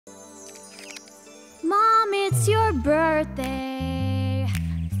it's your birthday.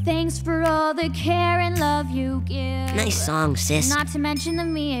 Thanks for all the care and love you give. Nice song, sis. Not to mention the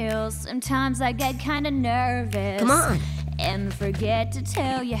meals. Sometimes I get kinda nervous. Come on. And forget to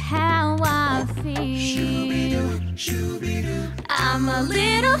tell you how I feel. I'm a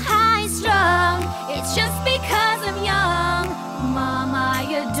little high-strung. It's just because I'm young. Mom, I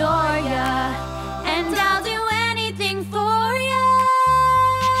adore ya, and I'll do anything for ya.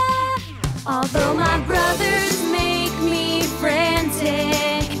 Although my brothers make me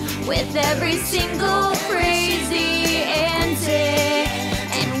frantic with every single crazy antic,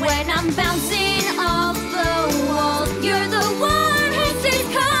 and when I'm bouncing off the walls, you're the one who stays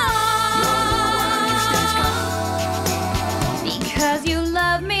calm. Because you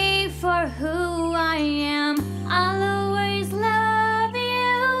love me for who I am, I'll always love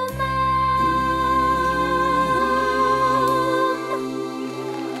you, Mom.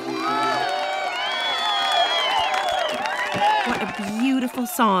 What a beautiful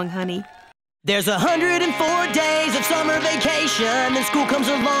song, honey. There's 104 days of summer vacation, and school comes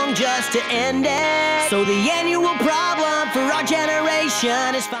along just to end it. So the annual problem for our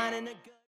generation is finding a